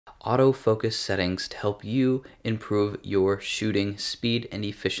autofocus settings to help you improve your shooting speed and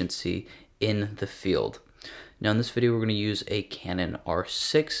efficiency in the field. Now in this video we're going to use a Canon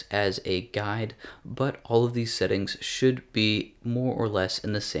R6 as a guide, but all of these settings should be more or less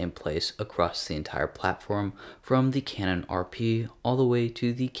in the same place across the entire platform, from the Canon RP all the way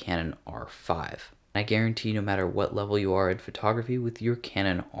to the Canon R5. I guarantee no matter what level you are in photography with your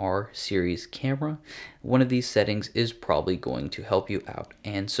Canon R series camera, one of these settings is probably going to help you out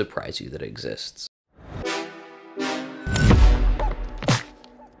and surprise you that it exists.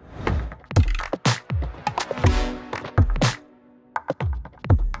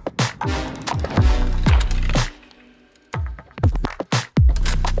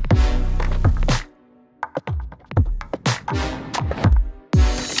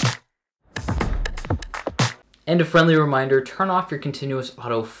 And a friendly reminder, turn off your continuous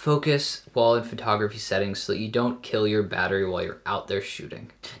autofocus while in photography settings so that you don't kill your battery while you're out there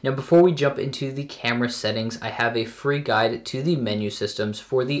shooting. Now before we jump into the camera settings, I have a free guide to the menu systems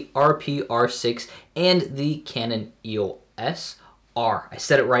for the RP R6 and the Canon EOS R. I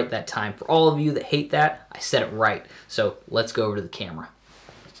said it right that time. For all of you that hate that, I said it right. So let's go over to the camera.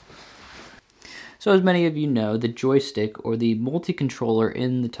 So as many of you know, the joystick or the multi-controller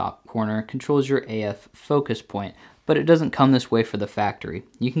in the top corner controls your AF focus point, but it doesn't come this way for the factory.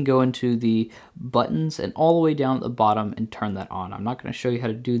 You can go into the buttons and all the way down at the bottom and turn that on. I'm not going to show you how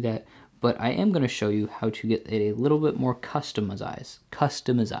to do that, but I am going to show you how to get it a little bit more customized.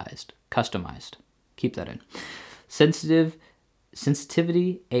 Keep that in.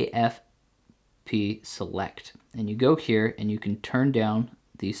 Sensitivity AFP select. And you go here and you can turn down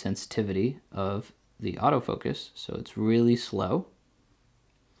the sensitivity of the autofocus so it's really slow,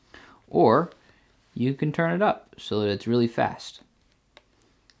 or you can turn it up so that it's really fast.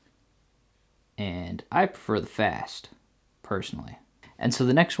 And I prefer the fast personally. And so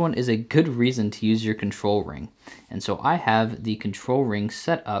the next one is a good reason to use your control ring. And so I have the control ring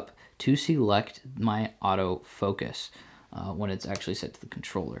set up to select my autofocus when it's actually set to the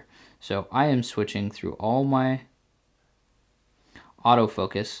controller. So I am switching through all my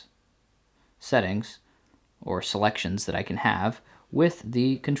autofocus settings or selections that I can have with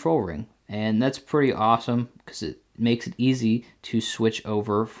the control ring, and that's pretty awesome because it makes it easy to switch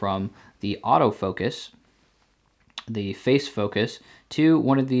over from the autofocus, the face focus, to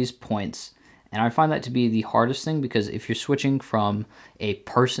one of these points. And I find that to be the hardest thing, because if you're switching from a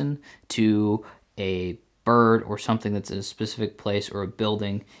person to a bird or something that's in a specific place, or a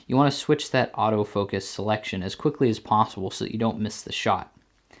building, you want to switch that autofocus selection as quickly as possible so that you don't miss the shot.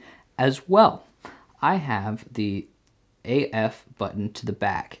 As well, I have the AF button to the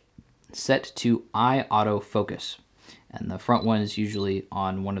back set to eye autofocus, and the front one is usually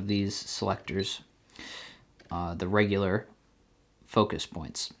on one of these selectors, the regular focus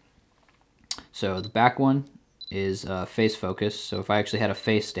points. So the back one is face focus, so if I actually had a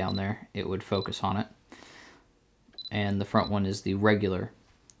face down there, it would focus on it. And the front one is the regular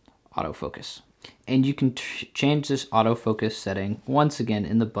autofocus. And you can change this autofocus setting once again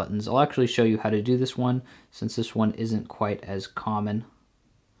in the buttons. I'll actually show you how to do this one, since this one isn't quite as common.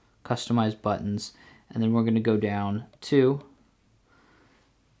 Customize buttons, and then we're going to go down to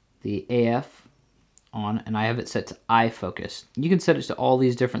the AF on, and I have it set to eye focus. You can set it to all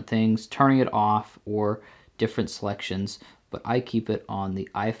these different things, turning it off, or different selections, but I keep it on the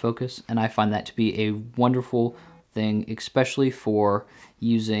eye focus, and I find that to be a wonderful thing, especially for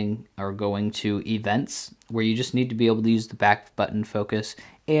using or going to events where you just need to be able to use the back button focus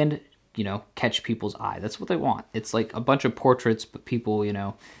and, you know, catch people's eye. That's what they want. It's like a bunch of portraits, but people, you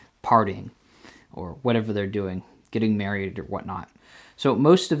know, partying or whatever they're doing, getting married or whatnot. So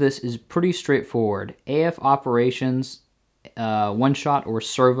most of this is pretty straightforward. AF operations, one shot or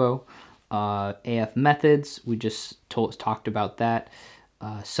servo, AF methods, we just talked about that.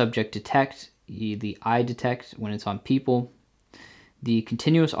 Subject detect, the eye detect when it's on people. The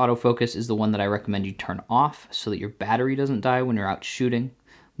continuous autofocus is the one that I recommend you turn off so that your battery doesn't die when you're out shooting.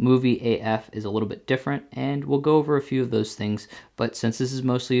 Movie AF is a little bit different, and we'll go over a few of those things, but since this is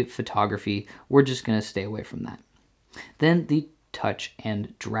mostly photography, we're just going to stay away from that. Then the touch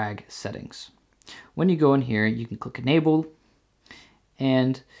and drag settings. When you go in here, you can click enable,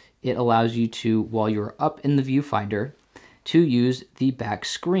 and it allows you to, while you're up in the viewfinder, to use the back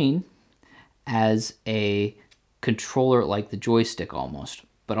screen as a controller, like the joystick almost,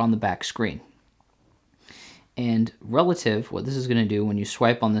 but on the back screen. And relative, what this is going to do when you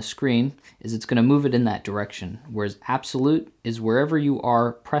swipe on the screen is it's going to move it in that direction, whereas absolute is wherever you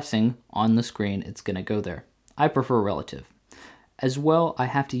are pressing on the screen, it's going to go there. I prefer relative. As well, I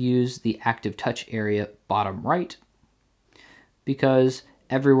have to use the active touch area bottom right, because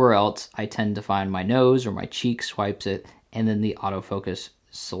Everywhere else, I tend to find my nose or my cheek swipes it, and then the autofocus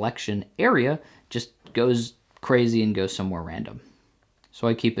selection area just goes crazy and goes somewhere random. So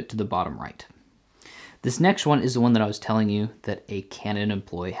I keep it to the bottom right. This next one is the one that I was telling you that a Canon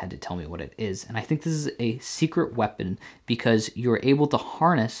employee had to tell me what it is. And I think this is a secret weapon because you're able to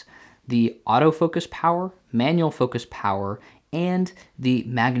harness the autofocus power, manual focus power, and the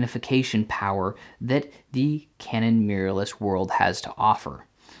magnification power that the Canon mirrorless world has to offer.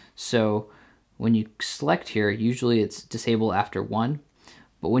 So when you select here, usually it's disable after 1,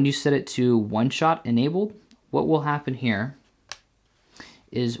 but when you set it to one shot enabled, what will happen here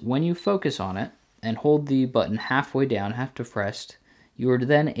is when you focus on it and hold the button halfway down, half depressed, you are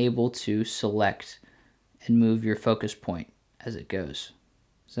then able to select and move your focus point as it goes.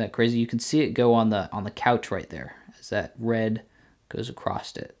 Isn't that crazy? You can see it go on the couch right there as that red goes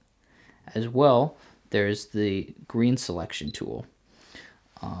across it. As well, there's the green selection tool.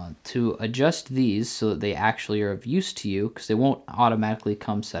 To adjust these so that they actually are of use to you, because they won't automatically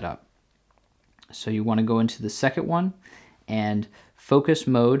come set up. So you want to go into the second one and focus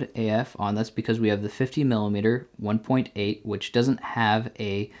mode AF on. That's because we have the 50mm 1.8, which doesn't have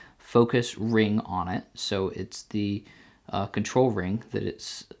a focus ring on it. So it's the control ring that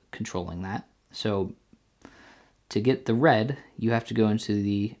it's controlling that. So to get the red, you have to go into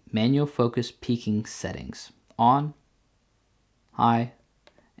the manual focus peaking settings. On, high,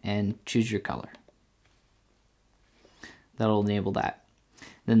 and choose your color. That'll enable that.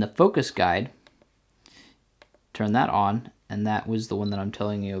 Then the focus guide, turn that on, and that was the one that I'm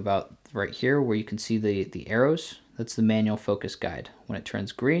telling you about right here where you can see the arrows. That's the manual focus guide. When it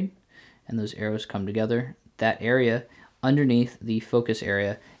turns green and those arrows come together, that area underneath the focus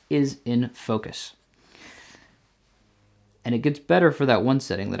area is in focus. And it gets better for that one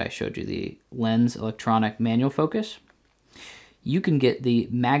setting that I showed you, the lens electronic manual focus. You can get the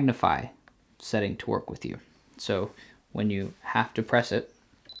magnify setting to work with you. So when you have to press it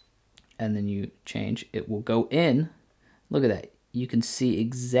and then you change, it will go in. Look at that. You can see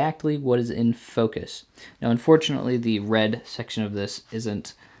exactly what is in focus. Now, unfortunately, the red section of this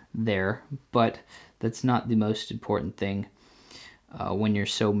isn't there, but that's not the most important thing when you're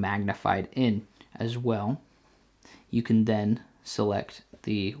so magnified in as well. You can then select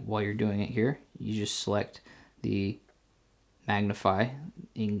while you're doing it here, you just select the magnify,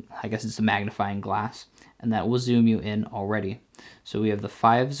 I guess it's a magnifying glass, and that will zoom you in already. So we have the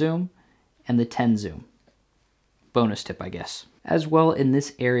 5 zoom and the 10 zoom. Bonus tip, I guess. As well, in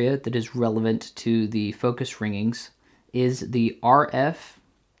this area that is relevant to the focus ringings is the RF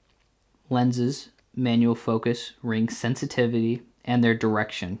lenses manual focus ring sensitivity and their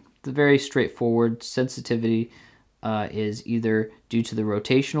direction. It's very straightforward. Sensitivity is either due to the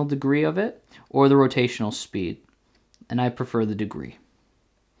rotational degree of it or the rotational speed, and I prefer the degree.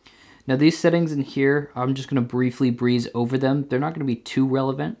 Now these settings in here, I'm just going to briefly breeze over them. They're not going to be too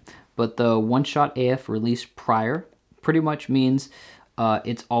relevant, but the one-shot AF release prior pretty much means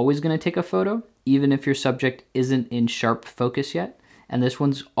it's always going to take a photo, even if your subject isn't in sharp focus yet. And this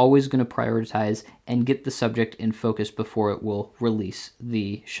one's always going to prioritize and get the subject in focus before it will release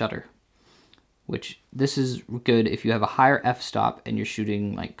the shutter. Which, this is good if you have a higher f-stop and you're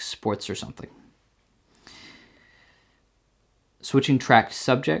shooting like sports or something. Switching tracked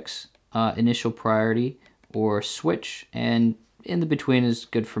subjects, initial priority or switch, and in the between is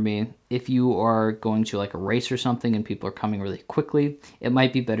good for me. If you are going to like a race or something and people are coming really quickly, it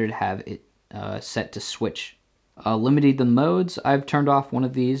might be better to have it set to switch. Limiting the modes, I've turned off one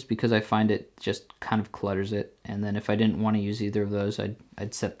of these because I find it just kind of clutters it, and then if I didn't want to use either of those,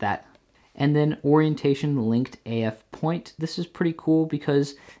 I'd set that. And then orientation linked AF point. This is pretty cool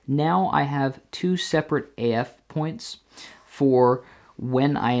because now I have 2 separate AF points for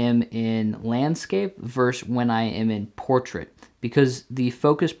when I am in landscape versus when I am in portrait, because the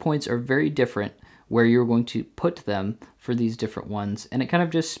focus points are very different where you're going to put them for these different ones, and it kind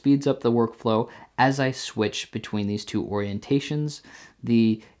of just speeds up the workflow as I switch between these 2 orientations.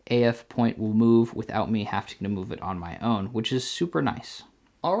 The AF point will move without me having to move it on my own, which is super nice.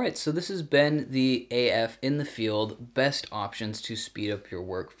 Alright, so this has been the AF in the field, best options to speed up your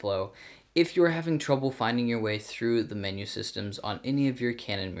workflow. If you're having trouble finding your way through the menu systems on any of your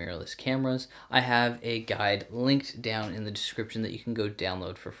Canon mirrorless cameras, I have a guide linked down in the description that you can go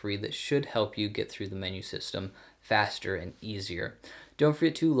download for free that should help you get through the menu system faster and easier. Don't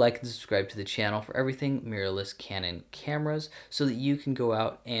forget to like and subscribe to the channel for everything mirrorless Canon cameras so that you can go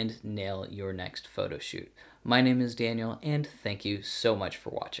out and nail your next photo shoot. My name is Daniel, and thank you so much for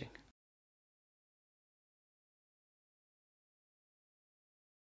watching.